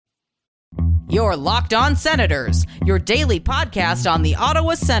Your Locked On Senators, your daily podcast on the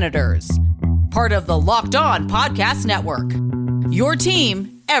Ottawa Senators. Part of the Locked On Podcast Network. Your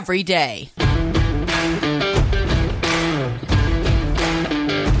team every day.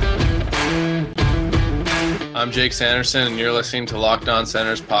 I'm Jake Sanderson, and you're listening to Locked On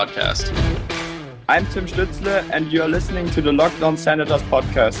Senators podcast. I'm Tim Stützle, and you're listening to the Locked On Senators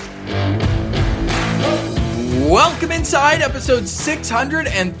podcast. Welcome inside episode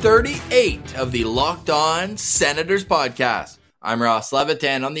 638 of the Locked On Senators podcast. I'm Ross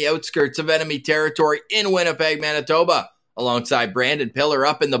Levitan on the outskirts of enemy territory in Winnipeg, Manitoba, alongside Brandon Pillar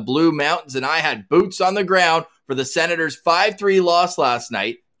up in the Blue Mountains, and I had boots on the ground for the Senators' 5-3 loss last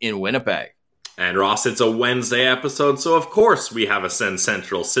night in Winnipeg. And Ross, it's a Wednesday episode, so of course we have a Sen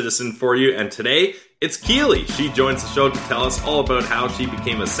Central citizen for you. And today, it's Keely. She joins the show to tell us all about how she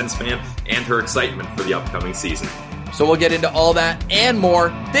became a Sens fan and her excitement for the upcoming season. So we'll get into all that and more.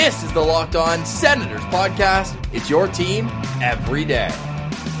 This is the Locked On Senators podcast. It's your team every day.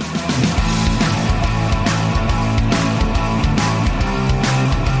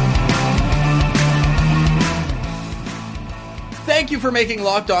 Thank you for making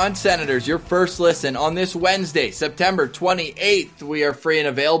Locked On Senators your first listen on this Wednesday, September 28th. We are free and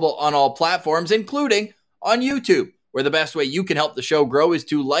available on all platforms, including on YouTube, where the best way you can help the show grow is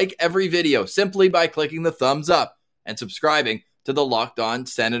to like every video simply by clicking the thumbs up and subscribing to the Locked On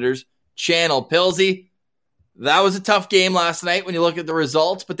Senators channel. Pilsy, that was a tough game last night when you look at the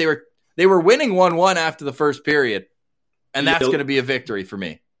results, but they were winning 1-1 after the first period, and that's going to be a victory for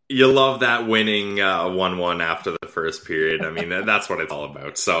me. You love that winning 1-1 after the first period. I mean, that's what it's all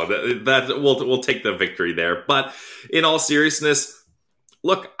about. So that we'll take the victory there. But in all seriousness,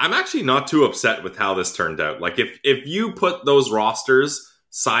 look, I'm actually not too upset with how this turned out. Like if you put those rosters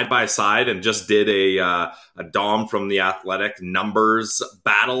side by side and just did a Dom from the Athletic numbers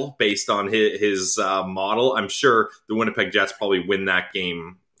battle based on his model, I'm sure the Winnipeg Jets probably win that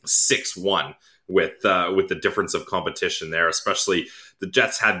game 6-1 with the difference of competition there, especially the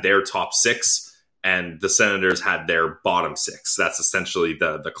Jets had their top six and the Senators had their bottom six. That's essentially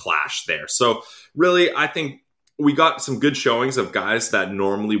the clash there. So really, I think we got some good showings of guys that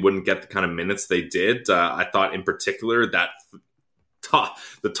normally wouldn't get the kind of minutes they did. I thought in particular that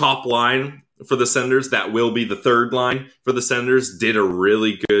the top line for the Senators, that will be the third line for the Senators, did a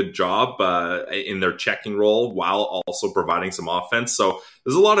really good job in their checking role while also providing some offense. So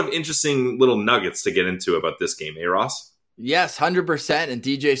there's a lot of interesting little nuggets to get into about this game, eh, Ross? Yes, 100%. And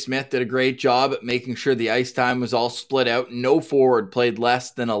DJ Smith did a great job at making sure the ice time was all split out. No forward played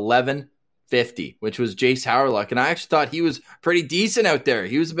less than 11:50, which was Jace Hawryluk. And I actually thought he was pretty decent out there.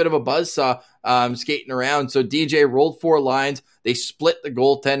 He was a bit of a buzzsaw skating around. So DJ rolled 4 lines. They split the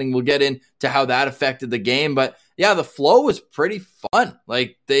goaltending. We'll get into how that affected the game. But yeah, the flow was pretty fun.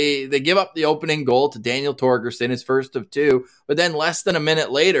 Like they give up the opening goal to Daniel Torgerson, his first of 2. But then less than a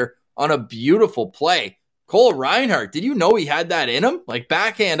minute later, on a beautiful play, Cole Reinhardt, did you know he had that in him? Like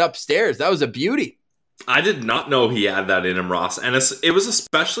backhand upstairs. That was a beauty. I did not know he had that in him, Ross. And it was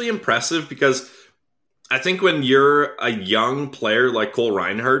especially impressive because I think when you're a young player like Cole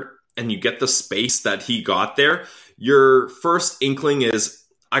Reinhardt and you get the space that he got there, your first inkling is,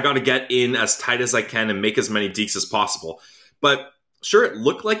 I got to get in as tight as I can and make as many dekes as possible. But sure, it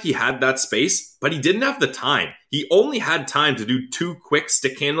looked like he had that space, but he didn't have the time. He only had time to do 2 quick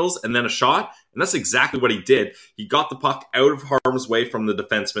stick handles and then a shot. And that's exactly what he did. He got the puck out of harm's way from the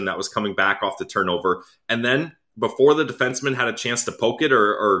defenseman that was coming back off the turnover. And then before the defenseman had a chance to poke it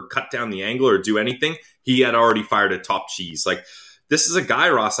or cut down the angle or do anything, he had already fired a top cheese. Like, this is a guy,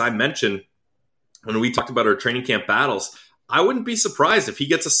 Ross, I mentioned when we talked about our training camp battles. I wouldn't be surprised if he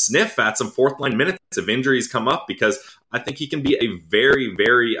gets a sniff at some fourth line minutes if injuries come up, because I think he can be a very,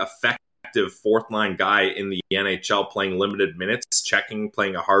 very effective fourth line guy in the NHL, playing limited minutes, checking,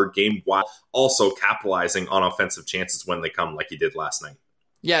 playing a hard game while also capitalizing on offensive chances when they come, like he did last night.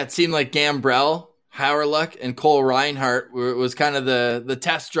 Yeah, it seemed like Gambrell, Hawryluk, and Cole Reinhardt was kind of the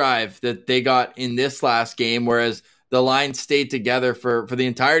test drive that they got in this last game, whereas the line stayed together for the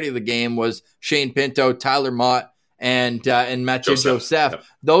entirety of the game was Shane Pinto, Tyler Mott, and Mathieu Joseph. Yep.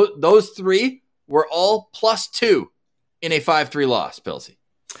 Those 3 were all +2 in a 5-3 loss, Pilsy.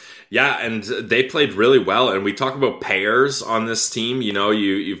 Yeah, and they played really well. And we talk about pairs on this team. You know,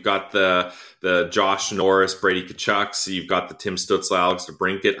 you've got the Josh Norris, Brady Tkachuk. So you've got the Tim Stützle, Alex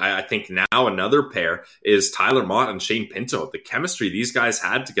DeBrincat. I think now another pair is Tyler Mott and Shane Pinto. The chemistry these guys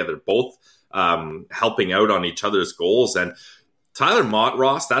had together, both helping out on each other's goals. And Tyler Mott,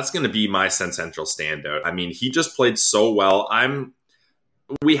 Ross, that's going to be my Sen Central standout. I mean, he just played so well.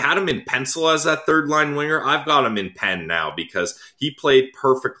 we had him in pencil as that third line winger. I've got him in pen now because he played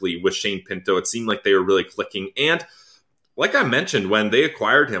perfectly with Shane Pinto. It seemed like they were really clicking. And like I mentioned, when they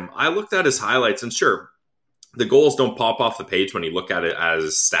acquired him, I looked at his highlights, and sure, the goals don't pop off the page when you look at it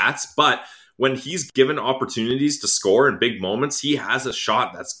as stats, but when he's given opportunities to score in big moments, he has a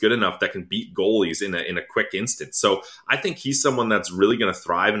shot that's good enough that can beat goalies in a quick instant. So I think he's someone that's really going to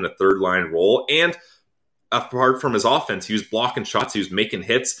thrive in a third line role. And apart from his offense, he was blocking shots, he was making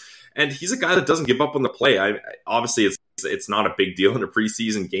hits, and he's a guy that doesn't give up on the play. Obviously, it's not a big deal in a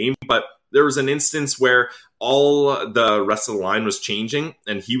preseason game, but there was an instance where all the rest of the line was changing,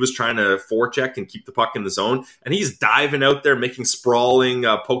 and he was trying to forecheck and keep the puck in the zone, and he's diving out there making sprawling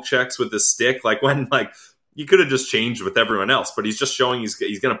poke checks with his stick, when you could have just changed with everyone else, but he's just showing he's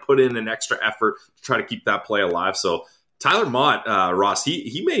going to put in an extra effort to try to keep that play alive. So Tyler Mott, Ross,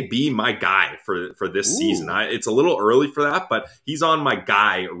 he may be my guy for this season. It's a little early for that, but he's on my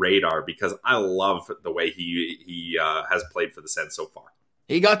guy radar because I love the way he has played for the Sens so far.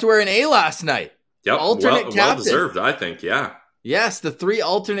 He got to wear an A last night. Yep, alternate captain. Well deserved, I think, yeah. Yes, the three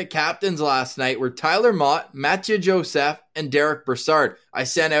alternate captains last night were Tyler Mott, Mathieu Joseph, and Derek Brassard. I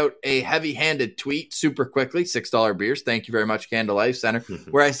sent out a heavy-handed tweet super quickly, $6 beers, thank you very much, Canada Life Center,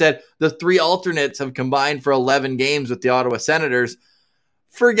 where I said the three alternates have combined for 11 games with the Ottawa Senators,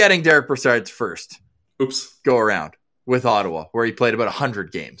 forgetting Derek Brassard's first go around with Ottawa, where he played about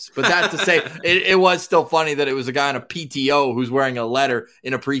 100 games. But that's to say, it was still funny that it was a guy on a PTO who's wearing a letter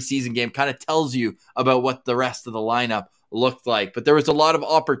in a preseason game. Kind of tells you about what the rest of the lineup looked like. But there was a lot of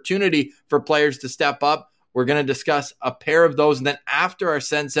opportunity for players to step up. We're going to discuss a pair of those. And then after our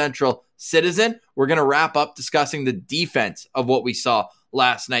Sens Central Citizen, we're going to wrap up discussing the defense of what we saw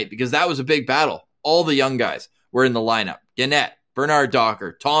last night, because that was a big battle. All the young guys were in the lineup. Gannett, Bernard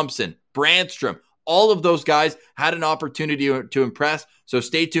Docker, Thompson, Brandstrom, all of those guys had an opportunity to impress. So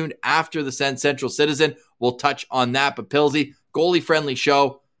stay tuned after the Sens Central Citizen. We'll touch on that. But Pilsy, goalie-friendly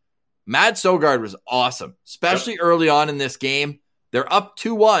show. Mads Søgaard was awesome, especially early on in this game. They're up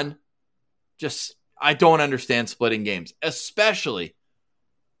 2-1. I don't understand splitting games, especially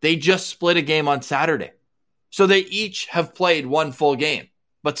they just split a game on Saturday. So they each have played one full game,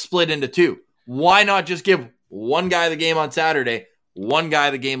 but split into two. Why not just give one guy the game on Saturday, one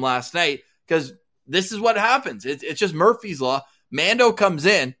guy the game last night? Because this is what happens. It's just Murphy's Law. Mando comes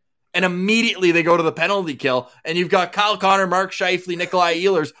in, and immediately they go to the penalty kill, and you've got Kyle Connor, Mark Scheifele, Nikolai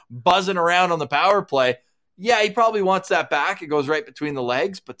Ehlers buzzing around on the power play. Yeah, he probably wants that back. It goes right between the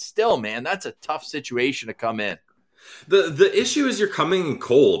legs, but still, man, that's a tough situation to come in. The issue is you're coming in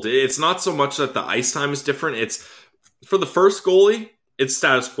cold. It's not so much that the ice time is different. It's for the first goalie, it's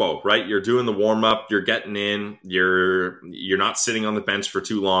status quo, right? You're doing the warm up, you're getting in, you're not sitting on the bench for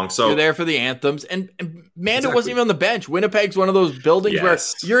too long. So you're there for the anthems, and Mando wasn't even on the bench. Winnipeg's one of those buildings where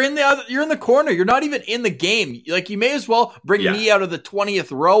you're in the corner. You're not even in the game. Like, you may as well bring me out of the 20th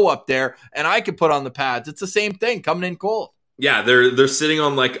row up there, and I could put on the pads. It's the same thing coming in cold. Yeah, they're sitting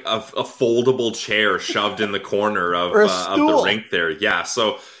on like a foldable chair shoved in the corner of the rink there. Yeah,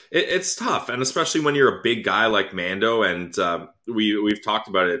 so it's tough, and especially when you're a big guy like Mando, and we've talked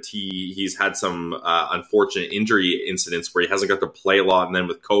about it. He's had some unfortunate injury incidents where he hasn't got to play a lot, and then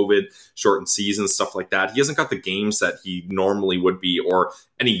with COVID, shortened seasons, stuff like that, he hasn't got the games that he normally would be, or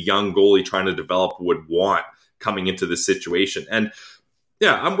any young goalie trying to develop would want coming into this situation. And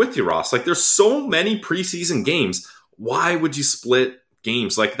yeah, I'm with you, Ross. Like, there's so many preseason games. Why would you split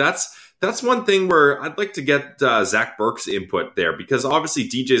games? Like, that's one thing where I'd like to get Zach Burke's input there, because obviously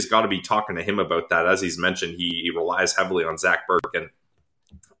DJ's got to be talking to him about that. As he's mentioned, he relies heavily on Zach Burke, and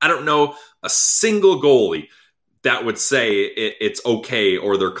I don't know a single goalie that would say it's okay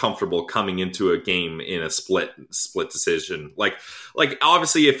or they're comfortable coming into a game in a split decision. Like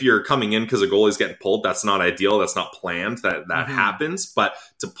obviously, if you're coming in because a goalie's getting pulled, that's not ideal. That's not planned. That happens, but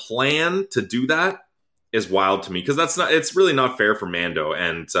to plan to do that is wild to me, because it's really not fair for Mando,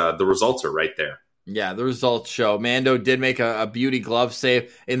 and the results are right there. Yeah, the results show. Mando did make a beauty glove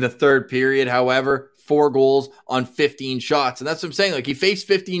save in the third period. However, 4 goals on 15 shots. And that's what I'm saying. Like, he faced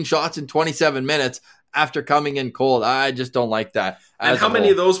 15 shots in 27 minutes after coming in cold. I just don't like that. And how many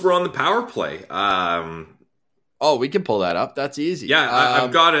of those were on the power play? We can pull that up. That's easy. Yeah,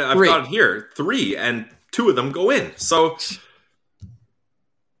 I've got it. I've got it here. 3, and 2 of them go in. So,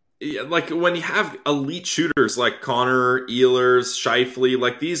 like, when you have elite shooters like Connor, Ehlers, Scheifele,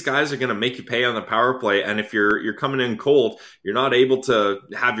 like, these guys are going to make you pay on the power play. And if you're coming in cold, you're not able to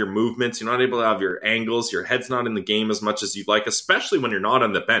have your movements. You're not able to have your angles. Your head's not in the game as much as you'd like, especially when you're not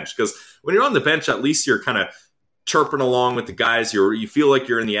on the bench. Because when you're on the bench, at least you're kind of chirping along with the guys. You feel like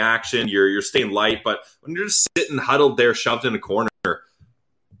you're in the action. You're staying light. But when you're just sitting huddled there, shoved in a corner,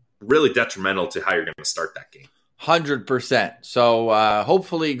 really detrimental to how you're going to start that game. 100%. So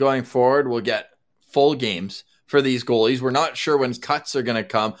hopefully going forward, we'll get full games for these goalies. We're not sure when cuts are going to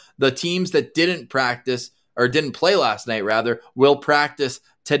come. The teams that didn't practice or didn't play last night, rather, will practice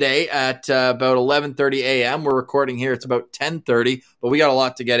today at about 11:30 a.m. We're recording here. It's about 10:30, but we got a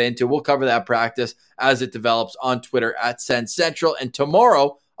lot to get into. We'll cover that practice as it develops on Twitter at Sen Central. And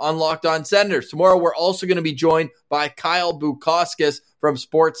tomorrow on Locked On Senators. Tomorrow we're also going to be joined by Kyle Bukauskas from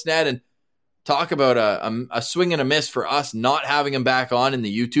Sportsnet and talk about a swing and a miss for us not having him back on in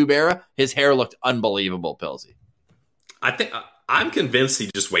the YouTube era. His hair looked unbelievable, Pilsy. I'm convinced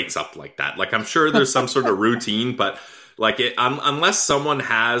he just wakes up like that. Like, I'm sure there's some sort of routine, but unless someone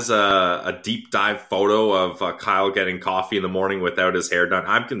has a deep dive photo of Kyle getting coffee in the morning without his hair done,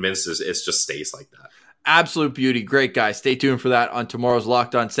 I'm convinced it just stays like that. Absolute beauty. Great guy. Stay tuned for that on tomorrow's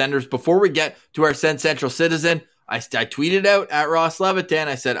Locked On Senators. Before we get to our Sen Central Citizen, I tweeted out at Ross Levitan.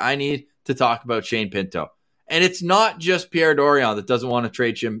 I said, I need to talk about Shane Pinto. And it's not just Pierre Dorion that doesn't want to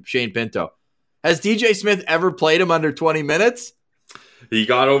trade Shane Pinto. Has DJ Smith ever played him under 20 minutes? He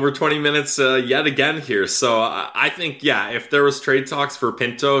got over 20 minutes yet again here. So I think, if there was trade talks for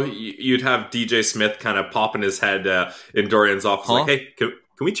Pinto, you'd have DJ Smith kind of popping his head in Dorion's office. Like, hey,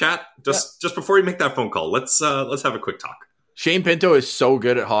 can we chat just before you make that phone call? Let's have a quick talk. Shane Pinto is so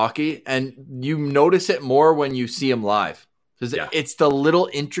good at hockey, and you notice it more when you see him live. Because it's the little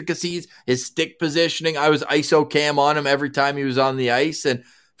intricacies, his stick positioning. I was ISO cam on him every time he was on the ice. And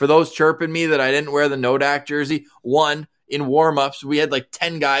for those chirping me that I didn't wear the Nodak jersey, in warm-ups, we had like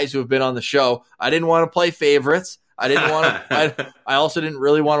 10 guys who have been on the show. I didn't want to play favorites. I also didn't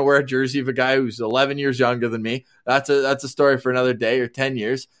really want to wear a jersey of a guy who's 11 years younger than me. That's a story for another day, or 10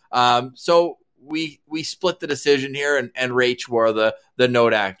 years. So we split the decision here, and Rach wore the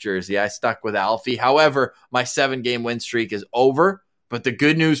Nodak jersey. I stuck with Alfie. However, my 7-game win streak is over. But the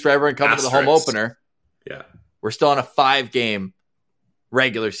good news for everyone coming to the home opener, we're still on a 5-game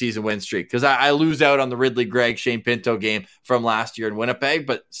regular season win streak, because I lose out on the Ridley Gregg Shane Pinto game from last year in Winnipeg,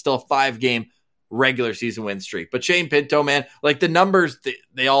 but still a 5-game regular season win streak. But Shane Pinto, man, like the numbers,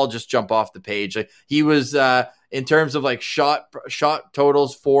 they all just jump off the page. Like he was in terms of like shot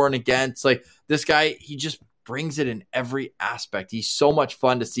totals for and against, like this guy, he just brings it in every aspect. He's so much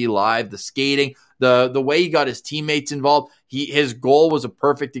fun to see live. The skating, the way he got his teammates involved. His goal was a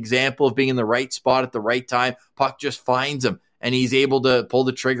perfect example of being in the right spot at the right time. Puck just finds him, and he's able to pull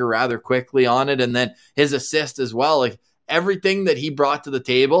the trigger rather quickly on it. And then his assist as well. Like everything that he brought to the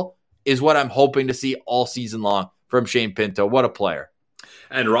table is what I'm hoping to see all season long from Shane Pinto. What a player.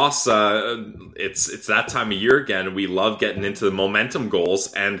 And Ross, it's that time of year again. We love getting into the momentum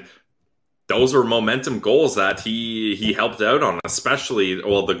goals, and those are momentum goals that he helped out on, especially,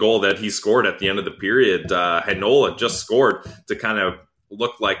 the goal that he scored at the end of the period. Heinola just scored to kind of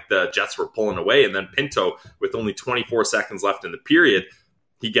look like the Jets were pulling away, and then Pinto, with only 24 seconds left in the period,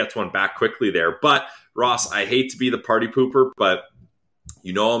 he gets one back quickly there. But Ross, I hate to be the party pooper, but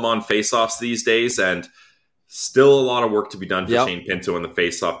I'm on faceoffs these days, and still a lot of work to be done for Shane Pinto in the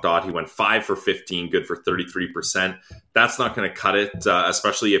faceoff dot. He went 5 for 15, good for 33%. That's not going to cut it,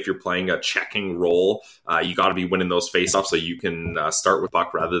 especially if you're playing a checking role. You got to be winning those faceoffs so you can start with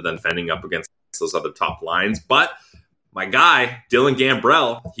puck rather than fending up against those other top lines. But my guy, Dylan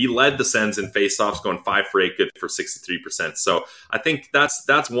Gambrell, he led the Sens in faceoffs, going 5 for 8, good for 63%. So I think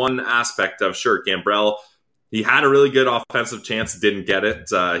that's one aspect of, sure, Gambrell, he had a really good offensive chance, didn't get it.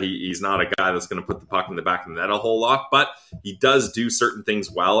 He's not a guy that's going to put the puck in the back of the net a whole lot, but he does do certain things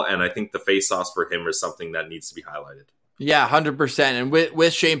well, and I think the faceoffs for him is something that needs to be highlighted. Yeah, 100%. And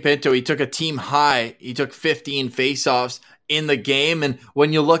with Shane Pinto, he took a team high. He took 15 faceoffs in the game, and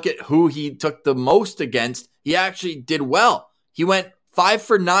when you look at who he took the most against, he actually did well. He went 5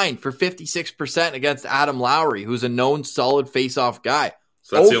 for 9 for 56% against Adam Lowry, who's a known solid faceoff guy.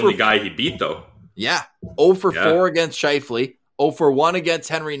 So that's the only guy he beat, though. Yeah, 0 for 4 against Scheifele, 0 for 1 against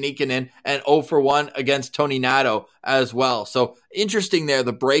Henry Nikkanen, and 0 for 1 against Tony Nato as well. So interesting there,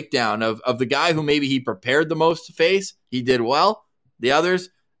 the breakdown of the guy who maybe he prepared the most to face. He did well. The others,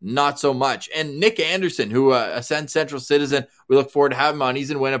 not so much. And Nick Anderson, who a Sen Central citizen, we look forward to having him on.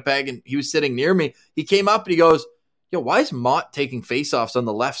 He's in Winnipeg, and he was sitting near me. He came up and he goes, why is Mott taking faceoffs on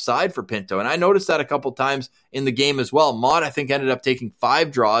the left side for Pinto? And I noticed that a couple times in the game as well. Mott, I think, ended up taking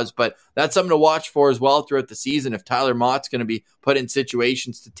 5 draws, but that's something to watch for as well throughout the season if Tyler Mott's going to be put in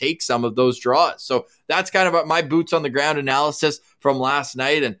situations to take some of those draws. So that's kind of my boots on the ground analysis from last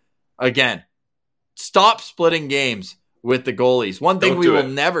night. And again, stop splitting games with the goalies. One thing we will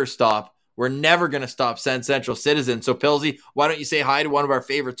never stop. We're never going to stop Sen Central Citizen. So, Pilsy, why don't you say hi to one of our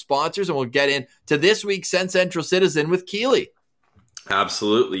favorite sponsors, and we'll get into this week's Sen Central Citizen with Keeley.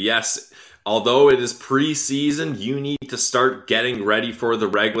 Absolutely, yes. Although it is preseason, you need to start getting ready for the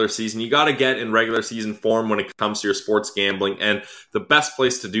regular season. You got to get in regular season form when it comes to your sports gambling. And the best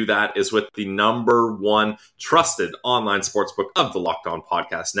place to do that is with the number one trusted online sportsbook of the Locked On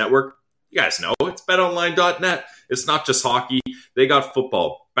Podcast Network. You guys know it's betonline.net. It's not just hockey. They got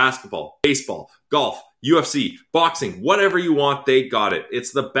football, basketball, baseball, golf, UFC, boxing, whatever you want, they got it.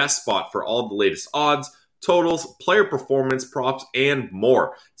 It's the best spot for all the latest odds, totals, player performance, props, and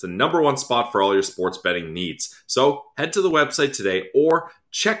more. It's the number one spot for all your sports betting needs. So head to the website today or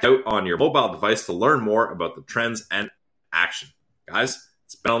check out on your mobile device to learn more about the trends and action. Guys,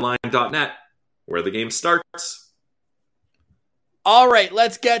 it's betonline.net, where the game starts. All right,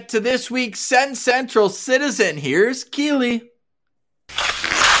 let's get to this week's Send Central Citizen. Here's Keely.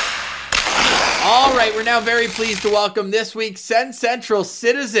 All right, we're now very pleased to welcome this week's Send Central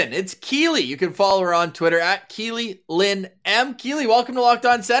Citizen. It's Keely. You can follow her on Twitter at Keely Lynn M. Keely, welcome to Locked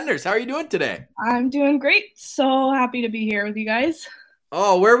On Senders. How are you doing today? I'm doing great. So happy to be here with you guys.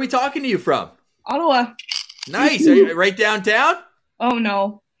 Oh, where are we talking to you from? Ottawa. Nice. Are you right downtown? Oh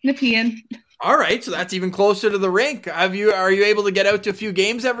no, Nepean. All right, so that's even closer to the rink. Are you able to get out to a few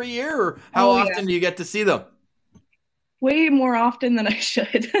games every year, or how often do you get to see them? Way more often than I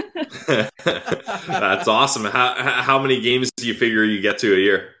should. That's awesome. How many games do you figure you get to a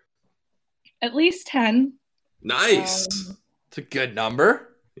year? At least 10. Nice. It's a good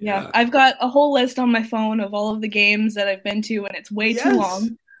number. Yeah, I've got a whole list on my phone of all of the games that I've been to, and it's way too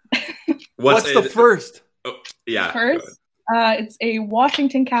long. What's the first? Oh, yeah. First, it's a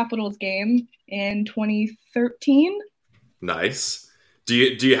Washington Capitals game in 2013. Nice. Do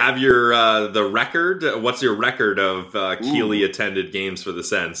you have your the record? What's your record of Keely attended games for the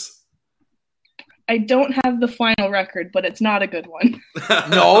Sens? I don't have the final record, but it's not a good one.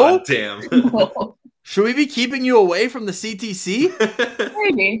 No? Damn. No. Should we be keeping you away from the CTC?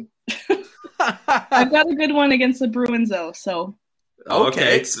 Maybe. I've got a good one against the Bruins, though, so.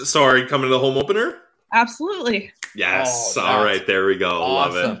 Okay. Sorry, coming to the home opener? Absolutely. Yes. All right, there we go.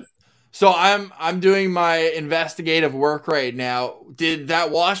 Awesome. Love it. So I'm doing my investigative work right now. Did that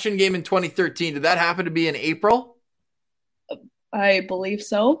Washington game in 2013, did that happen to be in April? I believe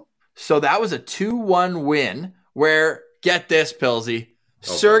so. So that was a 2-1 win where, get this, Pilsy,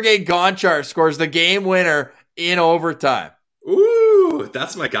 Sergei Gonchar scores the game winner in overtime. Ooh,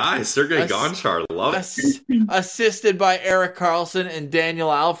 that's my guy, Sergei Gonchar. Love it. Assisted by Erik Karlsson and Daniel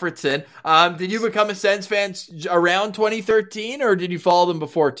Alfredsson. Did you become a Sens fan around 2013, or did you follow them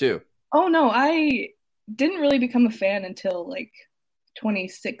before too? Oh, no, I didn't really become a fan until like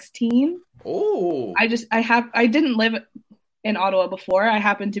 2016. Oh. I didn't live in Ottawa before. I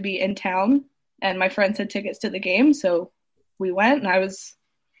happened to be in town, and my friends had tickets to the game, so we went, and I was,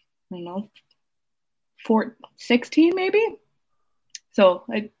 I don't know, 16 maybe? So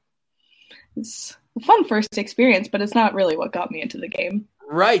it's a fun first experience, but it's not really what got me into the game.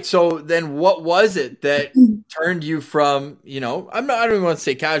 Right. So then what was it that turned you from, I don't even want to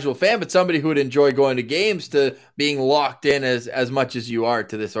say casual fan, but somebody who would enjoy going to games to being locked in as much as you are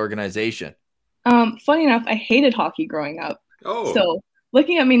to this organization? Funny enough, I hated hockey growing up. Oh. So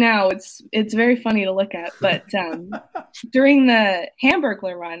looking at me now, it's very funny to look at. But during the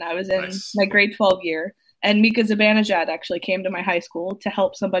Hamburglar run, I was in my grade 12 year, and Mika Zibanejad actually came to my high school to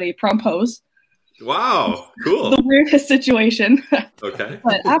help somebody propose. Wow, cool. The weirdest situation. Okay.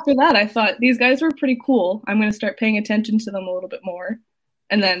 But after that, I thought these guys were pretty cool. I'm going to start paying attention to them a little bit more.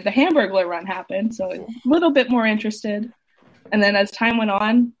 And then the Hamburglar run happened, so a little bit more interested. And then as time went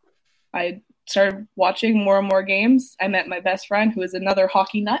on, I started watching more and more games. I met my best friend, who is another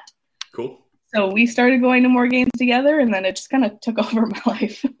hockey nut. Cool. So we started going to more games together, and then it just kind of took over my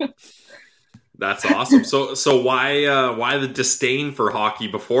life. That's awesome. So why the disdain for hockey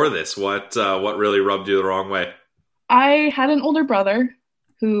before this? What really rubbed you the wrong way? I had an older brother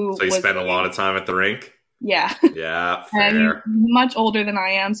who. So you spent a lot of time at the rink? Yeah. Yeah, fair. And much older than I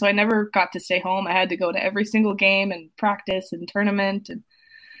am, so I never got to stay home. I had to go to every single game and practice and tournament, and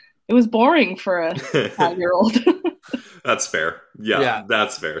it was boring for a 5-year-old. That's fair. Yeah,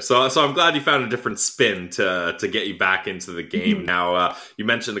 that's fair. So I'm glad you found a different spin to get you back into the game. Mm-hmm. Now, you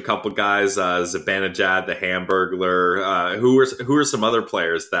mentioned a couple guys, Zibanejad, the Hamburglar. Who are some other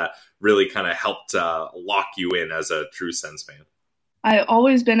players that really kind of helped lock you in as a true Sens fan? I've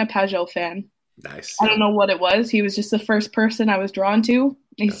always been a Pajot fan. Nice. I don't know what it was. He was just the first person I was drawn to.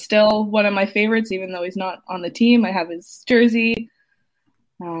 He's still one of my favorites, even though he's not on the team. I have his jersey.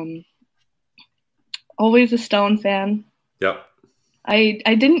 Always a Stone fan. Yep. I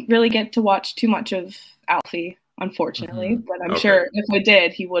didn't really get to watch too much of Alfie, unfortunately, but I'm sure if I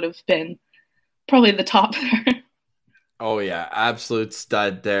did, he would have been probably the top there. Oh yeah, absolute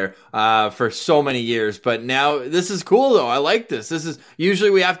stud there for so many years. But now this is cool though. I like this. This is usually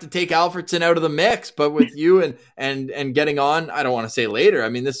we have to take Alfredsson out of the mix, but with you and getting on, I don't want to say later. I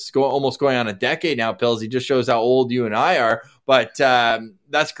mean, this is almost going on a decade now, Pills. He just shows how old you and I are. But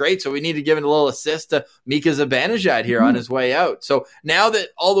that's great. So we need to give it a little assist to Mika Zibanejad here on his way out. So now that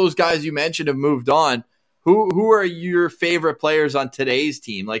all those guys you mentioned have moved on, who are your favorite players on today's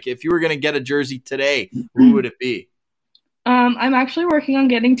team? Like if you were going to get a jersey today, who would it be? I'm actually working on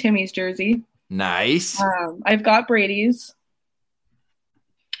getting Timmy's jersey. Nice. I've got Brady's.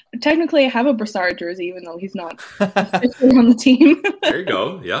 Technically, I have a Brassard jersey, even though he's not officially on the team. There you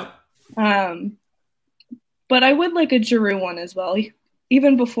go. Yeah. But I would like a Giroux one as well.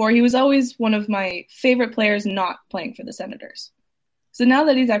 Even before, he was always one of my favorite players not playing for the Senators. So now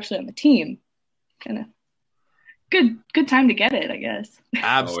that he's actually on the team, kind of good time to get it, I guess.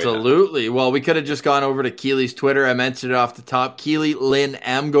 Absolutely. Oh, yeah. Well, we could have just gone over to Keely's Twitter. I mentioned it off the top. Keely Lynn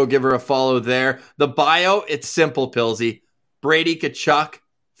M. Go give her a follow there. The bio, it's simple, Pillsy. Brady Tkachuk,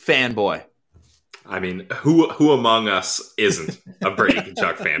 fanboy. I mean, who among us isn't a Brady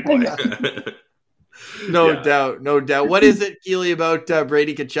Tkachuk fanboy? No doubt. What is it, Keely, about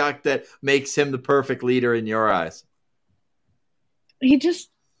Brady Tkachuk that makes him the perfect leader in your eyes? He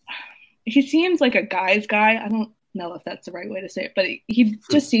seems like a guy's guy. I don't know if that's the right way to say it, but he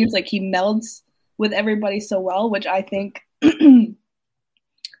just seems like he melds with everybody so well, which I think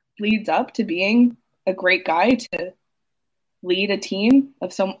leads up to being a great guy to lead a team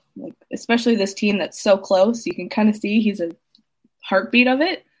of some, like, especially this team that's so close. You can kind of see he's a heartbeat of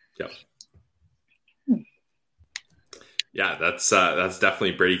it. Yep. Yeah, that's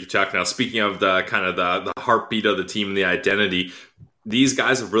definitely Brady Tkachuk. Now, speaking of the kind of the heartbeat of the team and the identity, these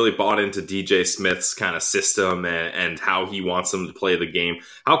guys have really bought into DJ Smith's kind of system and how he wants them to play the game.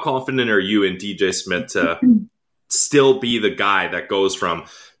 How confident are you in DJ Smith to still be the guy that goes from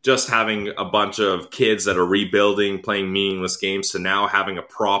just having a bunch of kids that are rebuilding, playing meaningless games, to now having a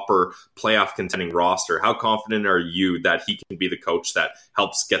proper playoff contending roster? How confident are you that he can be the coach that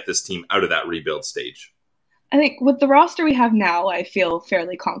helps get this team out of that rebuild stage? I think with the roster we have now, I feel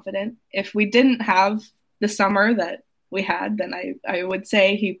fairly confident. If we didn't have the summer that we had, then I would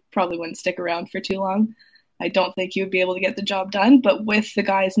say he probably wouldn't stick around for too long. I don't think he would be able to get the job done. But with the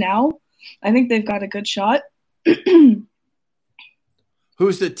guys now, I think they've got a good shot.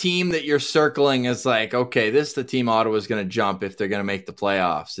 Who's the team that you're circling as like, okay, this is the team Ottawa's going to jump if they're going to make the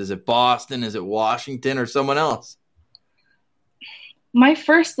playoffs? Is it Boston? Is it Washington or someone else? My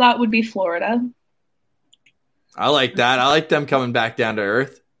first thought would be Florida. I like that. I like them coming back down to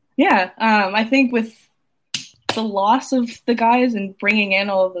earth. Yeah. I think with the loss of the guys and bringing in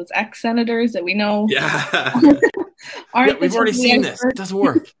all of those ex-Senators that we know. Yeah. We've already seen this. It doesn't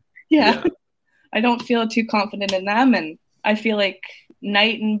work. Yeah. I don't feel too confident in them. And I feel like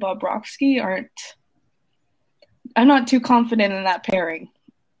Knight and Bobrovsky I'm not too confident in that pairing.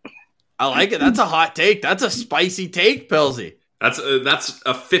 I like it. That's a hot take. That's a spicy take, Pilsy. That's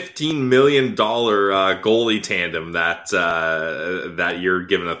a $15 million goalie tandem that you're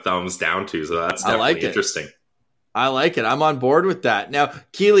giving a thumbs down to. So that's definitely interesting. I like it. I'm on board with that. Now,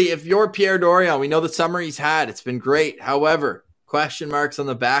 Keely, if you're Pierre Dorion, we know the summer he's had. It's been great. However, question marks on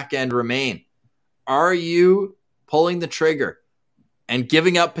the back end remain. Are you pulling the trigger and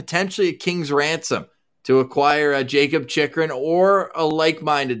giving up potentially a king's ransom to acquire a Jacob Chychrun or a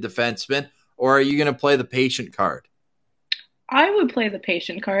like-minded defenseman, or are you going to play the patient card? I would play the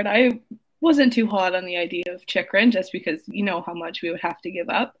patient card. I wasn't too hot on the idea of Chychrun just because you know how much we would have to give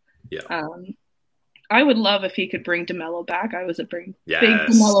up. Yeah. I would love if he could bring DeMello back. I was a big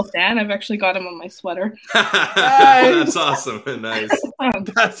DeMello fan. I've actually got him on my sweater. That's awesome. Nice.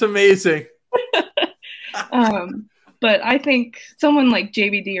 That's amazing. But I think someone like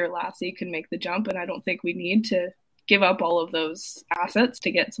JVD or Lassie can make the jump, and I don't think we need to give up all of those assets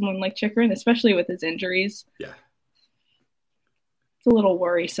to get someone like Chychrun, especially with his injuries. Yeah. It's a little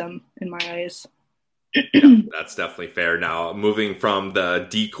worrisome in my eyes. Yeah, that's definitely fair. Now, moving from the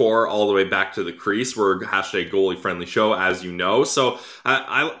decor all the way back to the crease, we're #goalie friendly show, as you know. So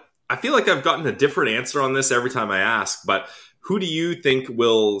I feel like I've gotten a different answer on this every time I ask, but who do you think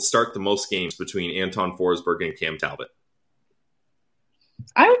will start the most games between Anton Forsberg and Cam Talbot?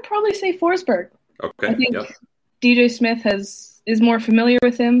 I would probably say Forsberg. Okay. I think DJ Smith is more familiar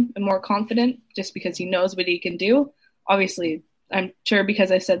with him and more confident just because he knows what he can do. Obviously, I'm sure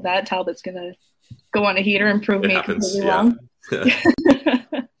because I said that, Talbot's going to go on a heater and prove me completely wrong.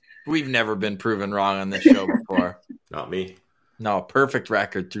 We've never been proven wrong on this show before. Not me. No, perfect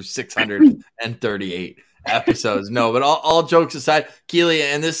record through 638 episodes. No, but all jokes aside, Keely,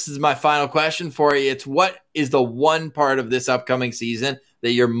 and this is my final question for you. It's what is the one part of this upcoming season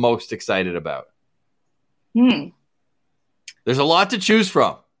that you're most excited about? There's a lot to choose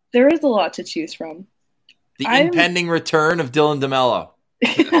from. There is a lot to choose from. The impending return of Dylan DeMello.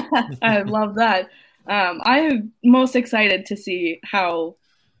 I love that. I'm most excited to see how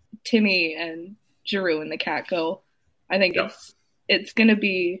Timmy and Giroux and the Cat go. I think it's going to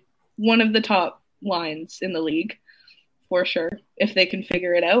be one of the top lines in the league for sure. If they can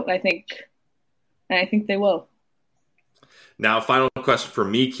figure it out, I think they will. Now, final question for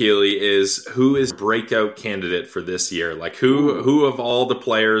me, Keely, is who is breakout candidate for this year? Like who of all the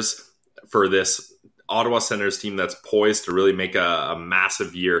players for this Ottawa Senators team that's poised to really make a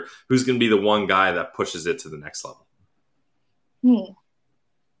massive year, who's going to be the one guy that pushes it to the next level?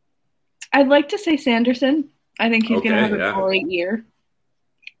 I'd like to say Sanderson. I think he's going to have a great year.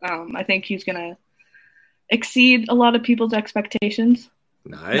 I think he's going to exceed a lot of people's expectations.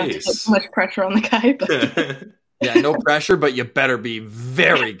 Nice. Not to put too much pressure on the guy, but yeah, no pressure, but you better be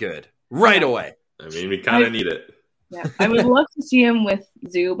very good right away. I mean, we kind of need it. Yeah, I would love to see him with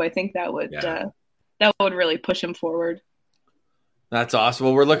Zub. I think that would really push him forward. That's awesome.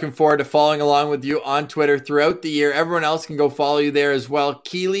 Well, we're looking forward to following along with you on Twitter throughout the year. Everyone else can go follow you there as well.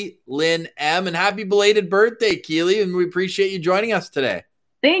 Keely Lynn M. And happy belated birthday, Keely. And we appreciate you joining us today.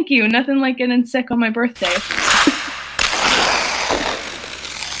 Thank you. Nothing like getting sick on my birthday.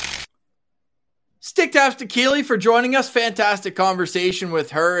 Stick taps to Keely for joining us. Fantastic conversation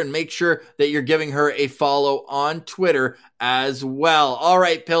with her, and make sure that you're giving her a follow on Twitter as well. All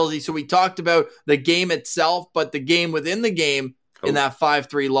right, Pillsy. So we talked about the game itself, but the game within the game in that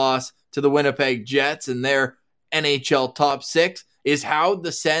 5-3 loss to the Winnipeg Jets and their NHL top 6 is how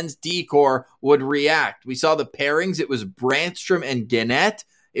the Sens D-Corps would react. We saw the pairings. It was Brannstrom and Gannett.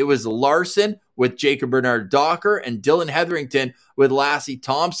 It was Larson with Jacob Bernard-Docker and Dylan Hetherington with Lassie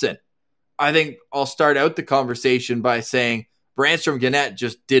Thompson. I think I'll start out the conversation by saying Brannstrom-Gannett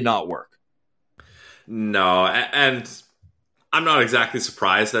just did not work. No, and I'm not exactly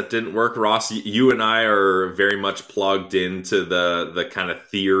surprised that didn't work. Ross, you and I are very much plugged into the kind of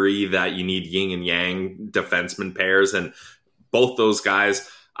theory that you need yin and yang defenseman pairs, and both those guys,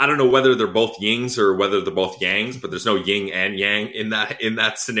 I don't know whether they're both yings or whether they're both yangs, but there's no yin and yang in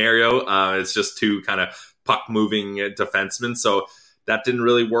that scenario. It's just two kind of puck-moving defensemen, so that didn't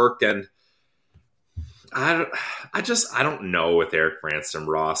really work. And I don't know with Erik Brannstrom,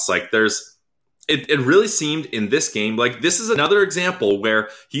 Ross. Like it really seemed in this game, like this is another example where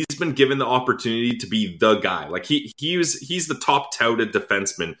he's been given the opportunity to be the guy. Like he's the top touted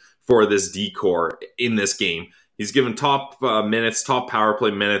defenseman for this D-Corps in this game. He's given top minutes, top power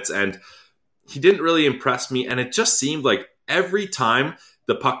play minutes, and he didn't really impress me. And it just seemed like every time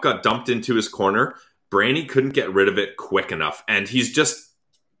the puck got dumped into his corner, Brandy couldn't get rid of it quick enough. And he's just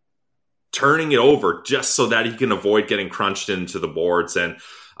turning it over just so that he can avoid getting crunched into the boards. And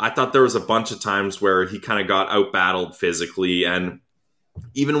I thought there was a bunch of times where he kind of got out-battled physically. And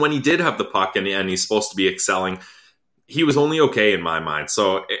even when he did have the puck and he's supposed to be excelling, he was only okay in my mind.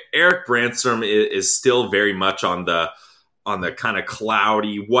 So Erik Brannstrom is still very much on the kind of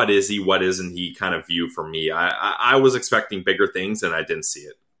cloudy, what is he, what isn't he kind of view for me. I was expecting bigger things and I didn't see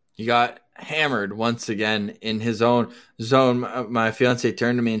it. He got hammered once again in his own zone. My fiance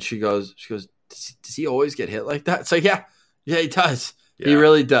turned to me and she goes, does he always get hit like that? So yeah, he does. Yeah. He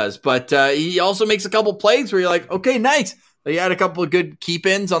really does. But he also makes a couple plays where you're like, okay, nice. He had a couple of good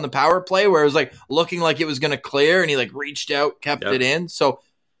keep-ins on the power play where it was like looking like it was going to clear and he like reached out, kept it in. So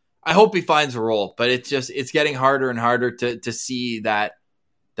I hope he finds a role, but it's getting harder and harder to see that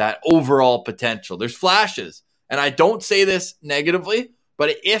overall potential. There's flashes, and I don't say this negatively,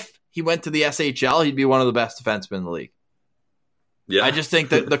 but if he went to the SHL, he'd be one of the best defensemen in the league. Yeah. I just think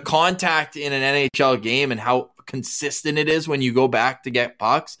that the contact in an NHL game and how consistent it is when you go back to get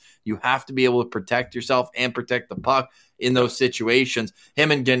pucks, you have to be able to protect yourself and protect the puck in those situations.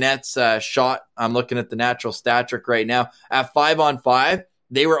 Him and Gannett's shot, I'm looking at the natural stat trick right now, at 5-on-5,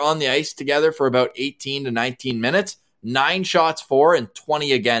 they were on the ice together for about 18 to 19 minutes, 9 shots for and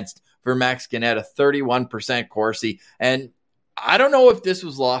 20 against for Max Gannett, a 31% Corsi. And I don't know if this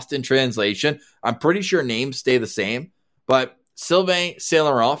was lost in translation. I'm pretty sure names stay the same, but Sylvain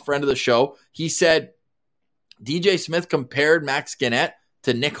Saint-Laurent, friend of the show, he said DJ Smith compared Max Gannett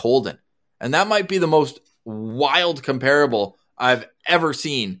to Nick Holden. And that might be the most wild comparable I've ever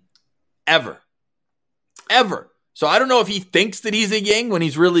seen. Ever. So I don't know if he thinks that he's a yang when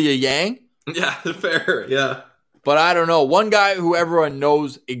he's really a yang. Yeah, fair. Yeah. But I don't know. One guy who everyone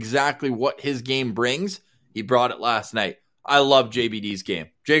knows exactly what his game brings, he brought it last night. I love JBD's game.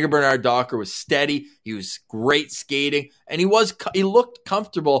 Jacob Bernard-Docker was steady. He was great skating, and he looked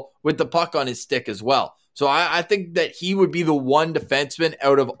comfortable with the puck on his stick as well. So I think that he would be the one defenseman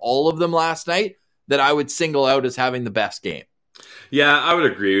out of all of them last night that I would single out as having the best game. Yeah, I would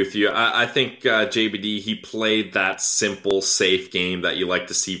agree with you. I think JBD, he played that simple, safe game that you like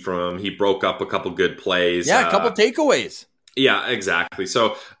to see from him. He broke up a couple good plays. Yeah, a couple takeaways. Yeah, exactly.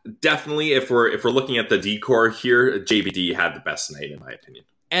 So definitely, if we're looking at the decor here, JBD had the best night in my opinion.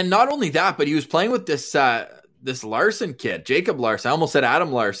 And not only that, but he was playing with this Larson kid, Jacob Larson. I almost said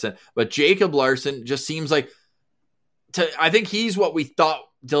Adam Larson, but Jacob Larson just seems like I think he's what we thought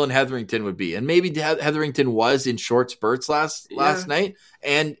Dylan Hetherington would be, and maybe Hetherington was in short spurts last night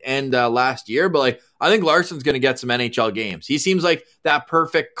and last year. But like, I think Larson's going to get some NHL games. He seems like that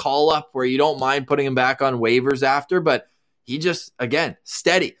perfect call up where you don't mind putting him back on waivers after, but he just, again,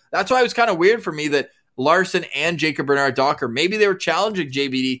 steady. That's why it was kind of weird for me that Larson and Jacob Bernard-Docker, maybe they were challenging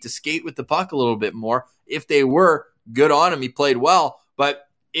JBD to skate with the puck a little bit more. If they were, good on him. He played well, but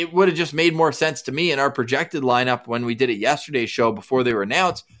it would have just made more sense to me in our projected lineup when we did it yesterday's show before they were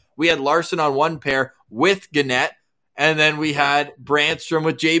announced. We had Larson on one pair with Gannett, and then we had Brandstrom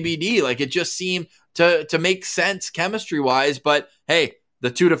with JBD. Like, it just seemed to make sense chemistry-wise, but hey,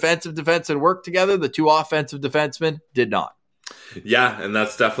 the two defensive defensemen worked together. The two offensive defensemen did not. Yeah, and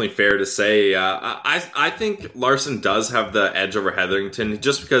that's definitely fair to say. I think Larson does have the edge over Hetherington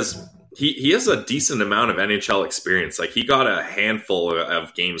just because he has a decent amount of NHL experience. Like, he got a handful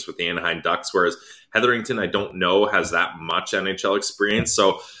of games with the Anaheim Ducks, whereas Hetherington, I don't know, has that much NHL experience.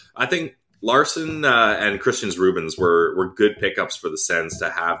 So I think Larson and Christian Rubens were good pickups for the Sens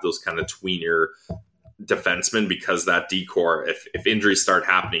to have those kind of tweener defensemen, because that decor, if injuries start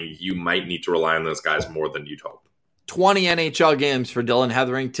happening, you might need to rely on those guys more than you'd hope. 20 NHL games for Dylan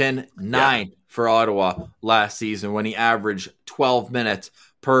Hetherington, 9 for Ottawa last season when he averaged 12 minutes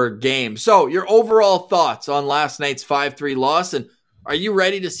per game. So your overall thoughts on last night's 5-3 loss, and are you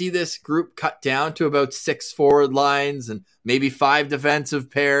ready to see this group cut down to about 6 forward lines and maybe 5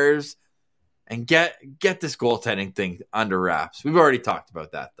 defensive pairs and get this goaltending thing under wraps? We've already talked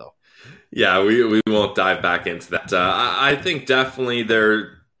about that, though. Yeah, we won't dive back into that. I think definitely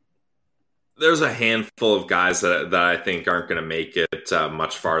there's a handful of guys that I think aren't going to make it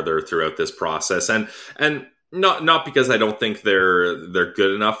much farther throughout this process, and not because I don't think they're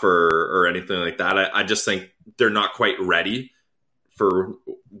good enough or anything like that. I just think they're not quite ready for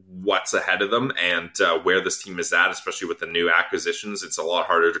what's ahead of them and where this team is at, especially with the new acquisitions. It's a lot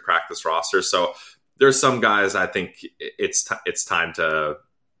harder to crack this roster. So there's some guys I think it's time to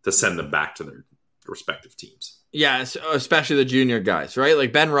send them back to their respective teams. Yeah, especially the junior guys, right?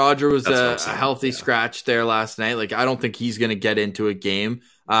 Like Ben Roger was a healthy scratch there last night. Like, I don't think he's going to get into a game.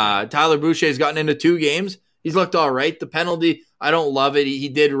 Tyler Boucher's gotten into 2 games. He's looked all right. The penalty, I don't love it. He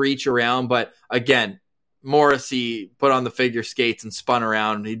did reach around, but again, Morrissey put on the figure skates and spun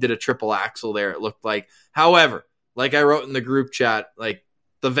around. He did a triple axel there, it looked like. However, like I wrote in the group chat, like,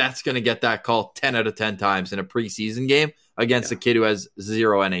 the vet's going to get that call 10 out of 10 times in a preseason game against a kid who has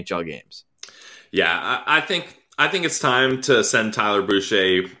 0 NHL games. Yeah, I think it's time to send Tyler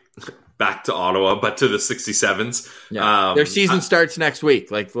Boucher back to Ottawa, but to the 67s. Yeah. Their season starts next week.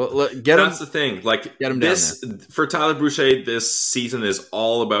 Like, get him. That's the thing. Like, get him this down there. For Tyler Boucher, this season is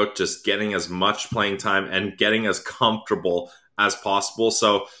all about just getting as much playing time and getting as comfortable as possible.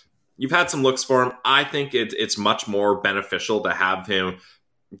 So you've had some looks for him. I think it's much more beneficial to have him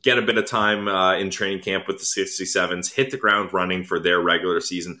get a bit of time in training camp with the 67s, hit the ground running for their regular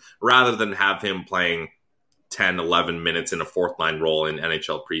season, rather than have him playing 10, 11 minutes in a fourth line role in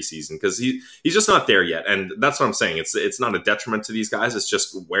NHL preseason, because he's just not there yet. And that's what I'm saying. It's not a detriment to these guys. It's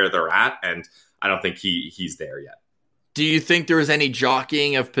just where they're at. And I don't think he's there yet. Do you think there was any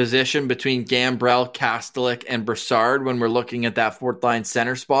jockeying of position between Gambrell, Kastelik, and Brassard when we're looking at that fourth line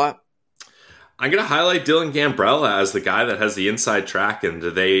center spot? I'm going to highlight Dylan Gambrell as the guy that has the inside track, and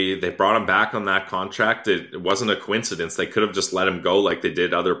they brought him back on that contract. It wasn't a coincidence. They could have just let him go like they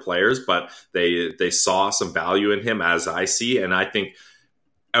did other players, but they saw some value in him, as I see, and I think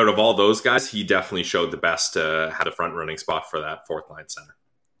out of all those guys, he definitely showed the best to have the front running spot for that fourth line center.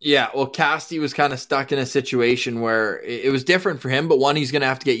 Yeah, well, Casty was kind of stuck in a situation where it was different for him, but one he's going to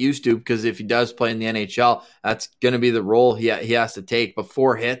have to get used to, because if he does play in the NHL, that's going to be the role he has to take. But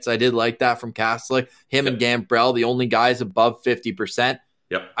 4 hits, I did like that from Kastelik. Him and Gambrell, the only guys above 50%.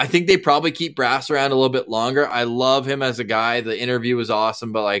 Yep. I think they probably keep Brass around a little bit longer. I love him as a guy. The interview was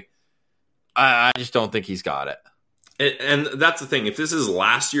awesome, but like, I just don't think he's got it. And that's the thing. If this is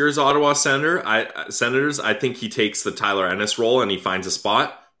last year's Ottawa Senators, I think he takes the Tyler Ennis role and he finds a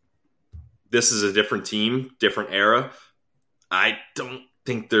spot. This is a different team, different era. I don't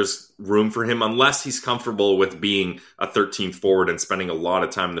think there's room for him unless he's comfortable with being a 13th forward and spending a lot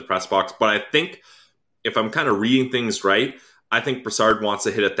of time in the press box. But I think if I'm kind of reading things right, I think Brassard wants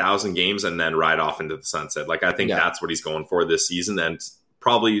to hit 1,000 games and then ride off into the sunset. Like, I think that's what he's going for this season, and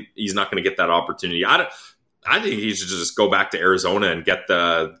probably he's not going to get that opportunity. I think he should just go back to Arizona and get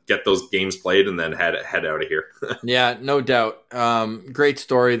those games played and then head out of here. Yeah, no doubt. Great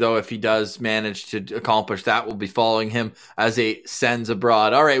story, though, if he does manage to accomplish that. We'll be following him as a Sens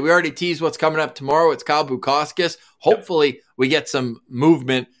abroad. All right, we already teased what's coming up tomorrow. It's Kyle Bukauskas. Hopefully we get some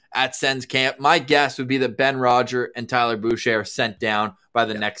movement at Sens camp. My guess would be that Ben Roger and Tyler Boucher are sent down by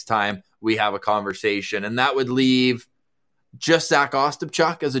the next time we have a conversation. And that would leave just Zach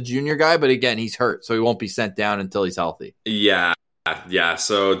Ostapchuk as a junior guy. But again, he's hurt, so he won't be sent down until he's healthy. Yeah.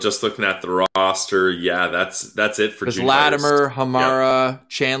 So just looking at the roster, that's it for junior. Latimer, Hamara,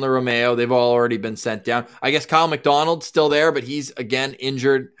 Chandler Romeo, they've all already been sent down. I guess Kyle McDonald's still there, but he's, again,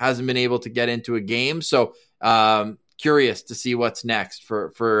 injured, hasn't been able to get into a game. So, curious to see what's next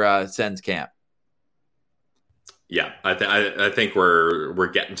for Sens camp. Yeah, I think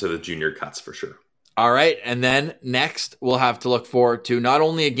we're getting to the junior cuts for sure. All right, and then next we'll have to look forward to not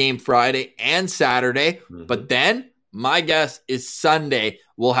only a game Friday and Saturday, but then my guess is Sunday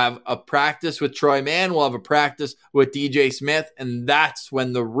we'll have a practice with Troy Mann, we'll have a practice with DJ Smith, and that's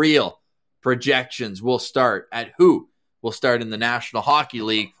when the real projections will start at who will start in the National Hockey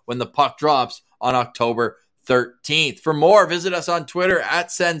League when the puck drops on October 13th. For more, visit us on Twitter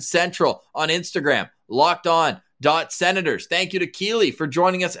at Sens Central, on Instagram, LockedOn.Senators. Thank you to Keely for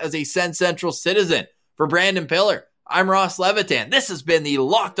joining us as a Sens Central citizen. For Brandon Pillar, I'm Ross Levitan. This has been the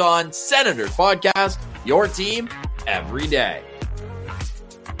Locked On Senators podcast, your team every day.